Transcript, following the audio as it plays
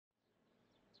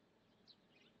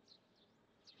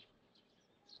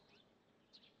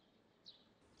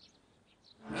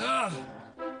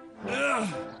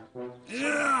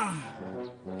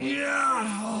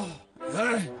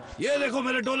देखो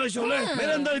मेरे डोले शोले,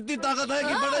 मेरे अंदर इतनी ताकत है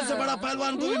कि बड़े से बड़ा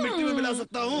पहलवान को भी मिट्टी में मिला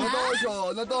सकता हूँ। नताशा,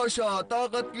 नताशा,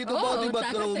 ताकत की तो बात ही मत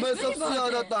करो। मैं सबसे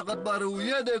ज्यादा ताकतवर हूँ।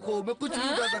 ये देखो, मैं कुछ भी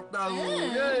कर सकता हूँ।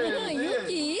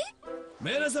 ये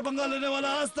मेरे से पंगा लेने वाला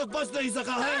आज तक बच नहीं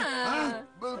सका है।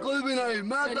 बिल्कुल भी नहीं,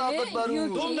 मैं ताकतवर हूँ।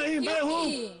 तुम नहीं, मैं हूँ।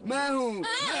 मैं हूँ।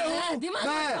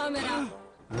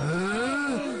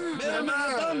 मेरा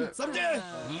नाम समझे?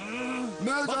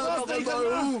 मैं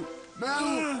ताकतवर हूँ। मैं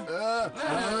हूँ।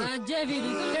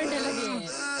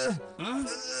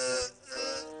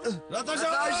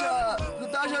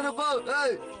 नताशा रुको,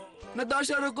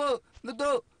 नताशा रुको,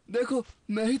 तो देखो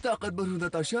मैं ही ताकतवर हूँ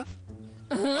नताशा।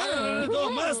 तो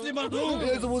मैं असली मर्द हूँ।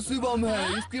 ये तो मुझसे बम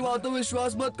है, इसकी बातों में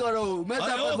विश्वास मत करो। मैं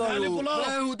ताकतवर हूँ,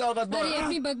 मैं हूँ ताकतवर। अरे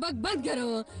अपनी बकबक बंद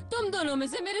करो। तुम दोनों में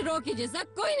से मेरे रॉकी जैसा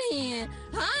कोई नहीं है।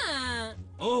 हाँ।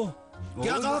 ओह,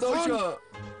 क्या कहा?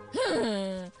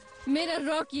 हाँ, मेरा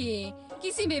रॉकी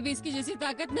किसी में भी इसकी जैसी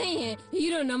ताकत नहीं है।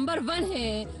 हीरो नंबर 1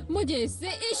 है। मुझे इससे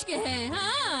इश्क है।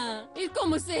 हाँ, इसको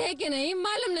मुझसे है कि नहीं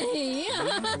मालूम नहीं।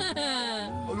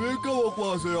 अरे क्या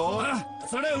बकवास है यार।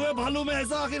 सड़े हुए भालू में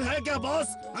ऐसा आखिर है क्या बॉस?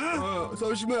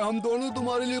 सच में हम दोनों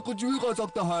तुम्हारे लिए कुछ भी कर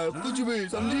सकता है, कुछ भी,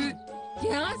 समझी?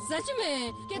 क्या सच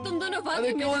में? क्या तुम दोनों वाकई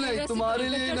अरे क्यों नहीं, तुम्हारे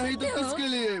लिए नहीं तो किसके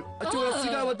लिए? अच्छा रस्सी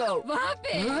का बताओ। वहाँ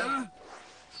पे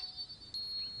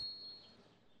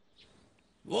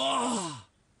वाह,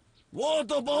 वो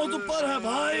तो बहुत ऊपर है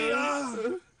भाई।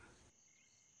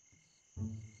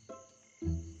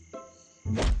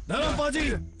 धर्म पाजी,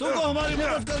 तुमको हमारी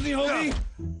मदद करनी होगी।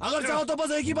 अगर चाहो तो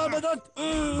बस एक ही बार मदद।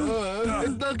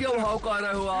 इतना क्या भाव कर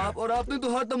रहे हो आप? और आपने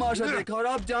तो हर तमाशा देखा और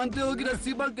आप जानते हो कि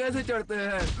रस्सी पर कैसे चढ़ते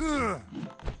हैं।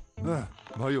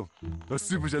 भाइयों,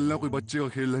 रस्सी पर चलना कोई बच्चे का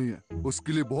खेल नहीं है।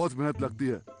 उसके लिए बहुत मेहनत लगती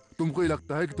है। तुमको ये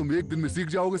लगता है कि तुम एक दिन में सीख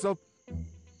जाओगे सब?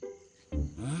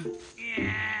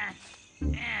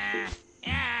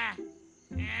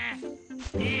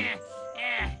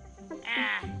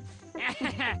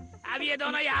 अब ये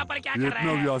दोनों यहाँ पर क्या कर रहे हैं?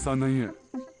 इतना भी आसान नहीं है।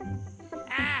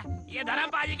 ये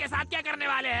धर्मपाजी के साथ क्या करने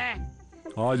वाले हैं?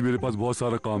 आज मेरे पास बहुत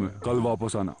सारा काम है, कल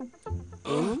वापस आना।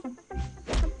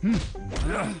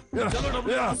 चलो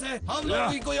डब्लू, यहाँ से हम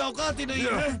लोगों की कोई औकात ही नहीं है।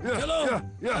 चलो।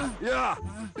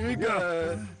 ठीक है।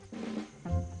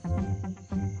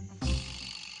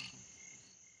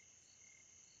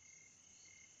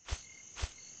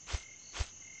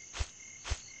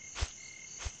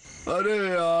 अरे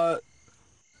यार,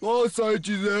 बहुत सारी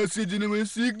चीजें ऐसी जिन्हें मुझे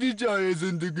सीखनी चाहिए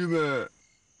जिंदगी में।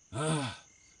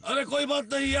 अरे कोई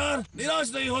बात नहीं यार,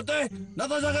 निराश नहीं होते।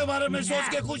 नताशा के बारे में सोच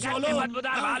के खुश हो लो।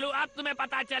 बदबूदार भालू, अब तुम्हें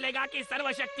पता चलेगा कि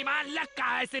सर्वशक्तिमान लक्का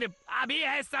है। सिर्फ अभी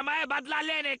है समय बदला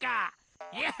लेने का।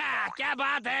 यह क्या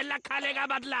बात है, लक्का लेगा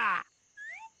बदला।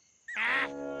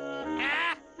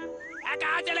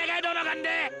 कहाँ चले गए दोनों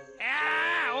गंदे?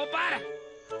 ऊपर।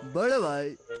 बड़े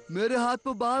भाई, मेरे हाथ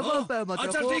पर बार बार पैर मत रखो।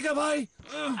 अच्छा ठीक है भाई।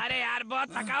 अरे यार, बहुत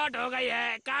थकावट हो गई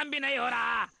है, काम भी नहीं हो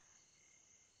रहा।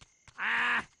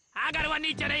 अगर वो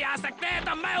नीचे नहीं आ सकते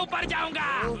तो मैं ऊपर जाऊंगा।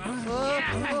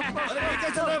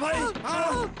 चल रहे भाई।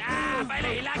 पहले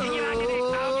हिला के गिरा के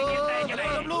देखता हूं कि गिरता है कि नहीं।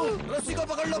 रस्सी को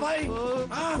पकड़ लो भाई।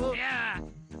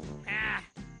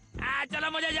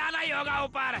 चलो मुझे जाना ही होगा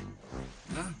ऊपर।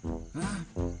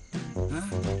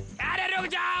 अरे रुक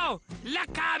जाओ,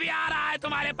 लक्का भी आ रहा है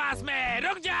तुम्हारे पास में।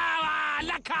 रुक जाओ,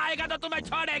 लक्का आएगा तो तुम्हें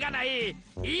छोड़ेगा नहीं।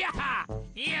 यहाँ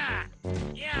यहाँ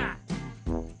यहाँ।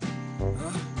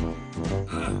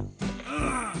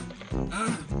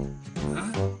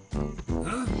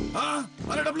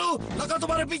 अरे डब्लू, लक्का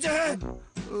तुम्हारे पीछे है।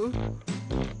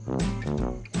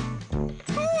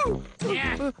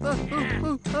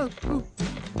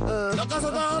 लक्का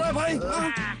सदा आ रहा है भाई।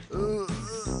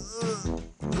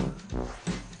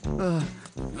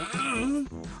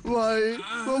 भाई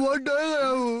मैं बहुत डर गया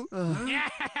हूँ।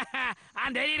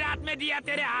 अंधेरी रात में दिया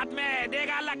तेरे हाथ में,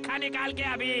 देगा लक्का निकाल के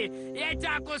अभी। ये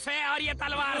चाकू से और ये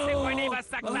तलवार से कोई नहीं बच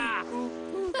सकता।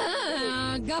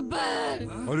 गब्बर।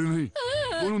 अरे नहीं,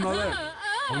 दोनों नालायक,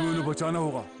 हमें उन्हें बचाना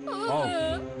होगा। आओ।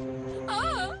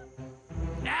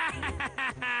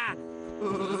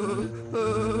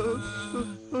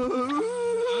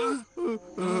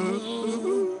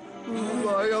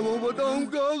 भाई अब बताऊं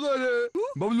क्या करे?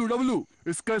 बबलू डबलू,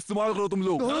 इसका इस्तेमाल करो तुम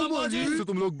लोग। इससे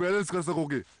तुम लोग बैलेंस कर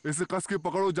सकोगे। इसे कस के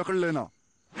पकड़ो, जकड़ लेना।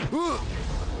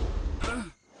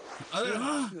 अरे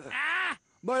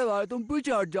बड़े भाई तुम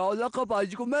पीछे हट जाओ, लक्का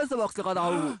पाजी को मैं सबक सिखा रहा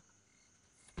हूँ।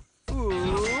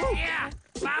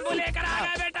 बाबू लेकर आ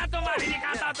गए बेटा, तुम्हारी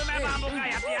दिखाता हूँ तुम्हें बाबू का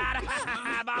हथियार।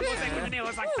 बाबू से कुछ नहीं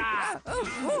हो सकता।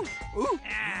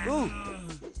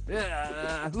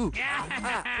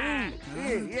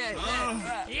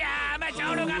 मैं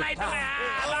छोड़ूंगा नहीं तुम्हें।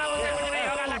 बाबू से कुछ नहीं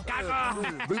होगा लक्का को।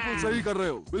 बिल्कुल सही कर रहे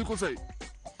हो, बिल्कुल सही।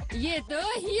 ये तो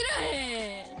हीरो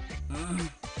है।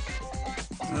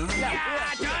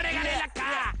 छोड़ेगा नहीं लक्का।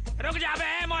 रुक जा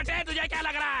बे मोटे, तुझे क्या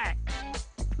लग रहा है?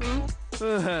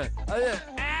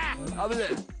 अब ले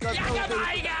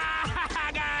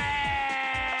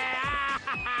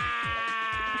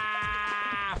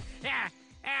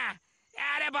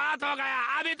अरे बहुत हो गया,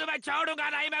 अभी तुम्हें छोड़ूंगा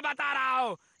नहीं, मैं बता रहा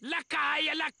हूँ। लक्का है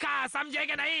ये, लक्का, समझे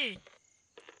कि नहीं?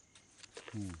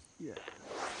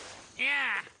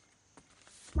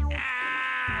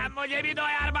 मुझे भी दो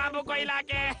यार बाबू को हिला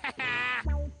के।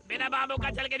 बिना बाबू का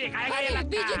चल के दिखाएगा ये लक्का।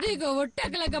 पीछे देखो, वो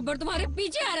टकला गब्बर तुम्हारे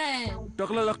पीछे आ रहा है।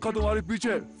 टकला लक्का तुम्हारे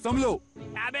पीछे, संभलो।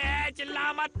 अबे चिल्ला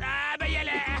मत। अबे ये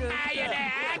ले, ये ले,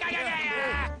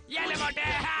 ये ले मोटे।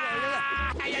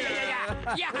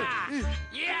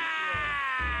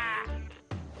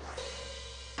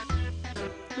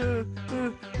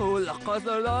 ओ लक्का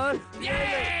सरदार,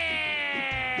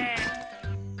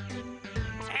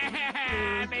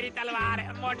 मेरी तलवार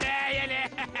मोटे, ये ले।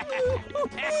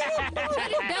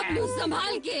 अरे डब्लू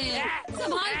संभाल के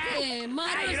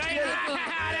मारो इसको।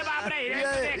 अरे बाप रे,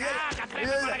 खतरे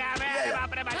में पड़ गया मैं। अरे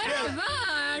बाप रे, अरे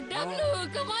वाह डब्लू,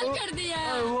 कमाल कर दिया।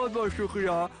 बहुत बहुत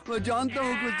शुक्रिया। मैं जानता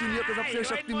हूँ कि दुनिया का सबसे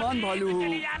शक्तिमान भालू हूँ।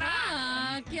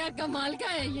 हाँ, क्या कमाल का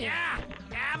है ये।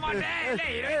 मोटे, ले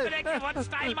हीरोइन देख के बहुत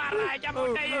स्टाइल मार रहा है क्या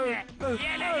मोटे? ये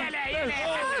ले,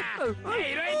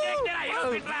 हीरोइन देख, तेरा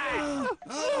हीरो पिट रहा है।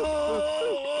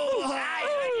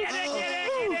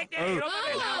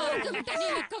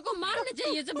 लक्का को मारना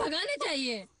चाहिए, उसे भगाना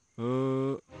चाहिए।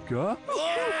 क्या?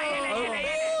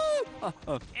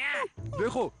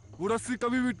 देखो, वो रस्सी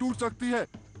कभी भी टूट सकती है।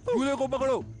 दूल्हे को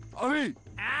पकड़ो अभी।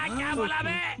 क्या बोला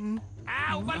बे?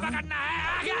 ऊपर पकड़ना है।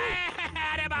 आ गया है।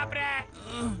 अरे बाप रे,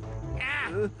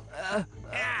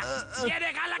 ये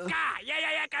देखा लक्का,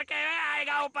 ये करके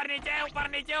आएगा ऊपर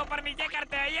नीचे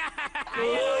करते हैं।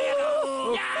 ये लो।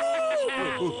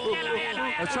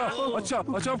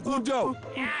 अच्छा कूद जाओ।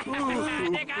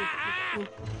 देखा?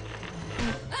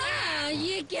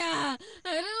 ये क्या?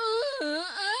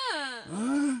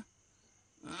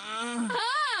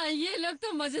 हाँ, ये लोग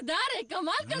तो मजेदार है,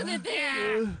 कमाल कर देते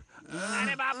हैं।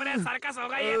 अरे बाप रे, सर्कस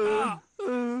होगा ये तो।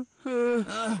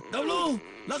 डब्लू,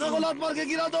 लक्का को लात मार के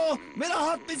गिरा दो, मेरा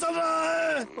हाथ फिसल रहा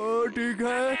है। ठीक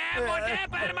है। मोटे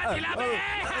पैर मत हिला बे।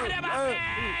 अरे बाप रे,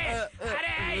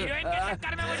 अरे हीरोइन के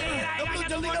चक्कर में मुझे गिराएगा। डब्लू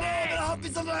जल्दी करो, मेरा हाथ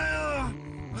फिसल रहा है।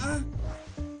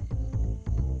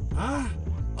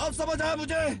 अब समझ आया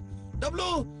मुझे। डब्लू,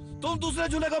 तुम दूसरे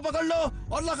झूले को पकड़ लो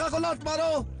और लक्का को लात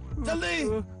मारो, जल्दी।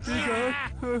 ठीक है।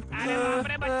 अरे बाप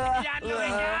रे, बच्चे जान लो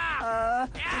क्या?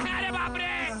 अरे बाप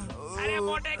रे, अरे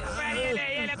मोटे का पैर, ये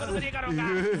ले कुछ नहीं करूंगा।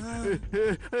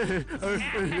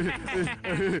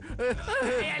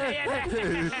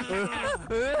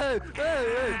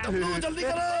 डब्लू जल्दी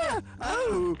करो।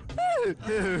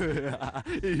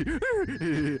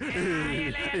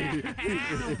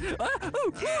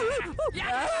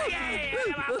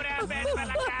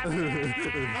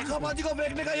 लक्का बाजी को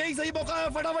फेंकने का यही सही मौका है,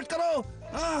 फटाफट करो।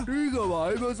 ठीक है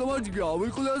भाई, मैं समझ गया,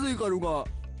 बिल्कुल ऐसे ही करूँगा।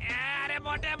 अरे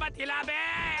मोटे मत हिला बे।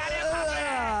 अरे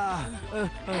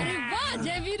वाह,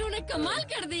 जयवीरू ने कमाल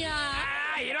कर दिया।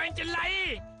 हीरोइन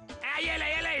चिल्लाई। ये ले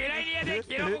हीरोइन, ये देख,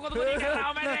 हीरो को खुद नहीं कर रहा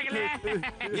हूँ मैं, देख ले।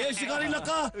 ये शिकारी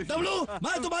लक्का, डब्लू,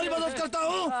 मैं तुम्हारी मदद करता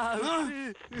हूँ।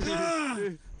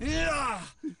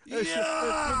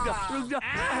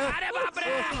 अरे बाप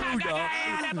रे,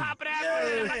 अरे बाप रे,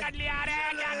 पकड़ लिया। अरे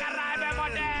क्या कर रहा है बे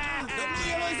मोटे? डब्लू,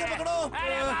 ये लो, इसे पकड़ो।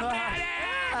 अरे बाप रे,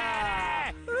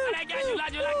 अरे क्या झूला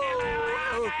खेल रहे हो?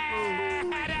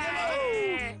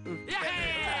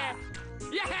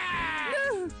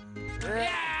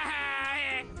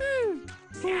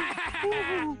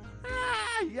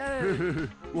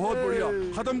 बहुत बढ़िया,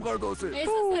 खत्म कर दो उसे।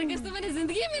 ऐसा सर्कस तो मैंने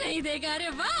जिंदगी में नहीं देखा। अरे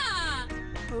वाह।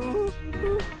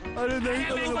 अरे नहीं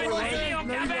करो,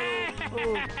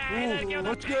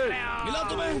 बच गए। मिला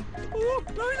तुम्हें?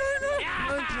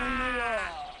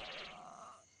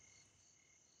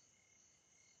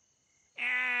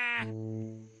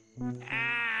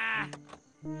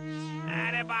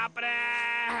 अरे बाप रे,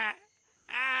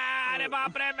 अरे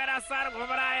बाप रे, मेरा सर घूम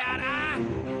रहा है यार।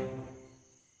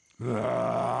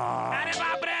 अरे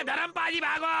बाप रे, धर्मपाजी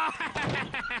भागो।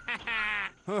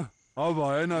 अब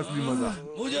आया ना असली मजा।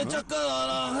 मुझे चक्कर आ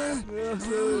रहा है।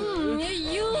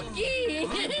 यूकी।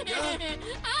 अरे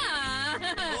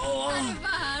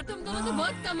वाह, यार, तुम दोनों तो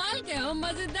बहुत कमाल के हो,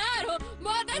 मजेदार हो,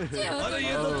 बहुत अच्छे हो। अरे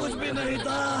ये तो कुछ भी नहीं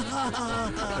था।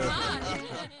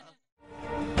 कमाल।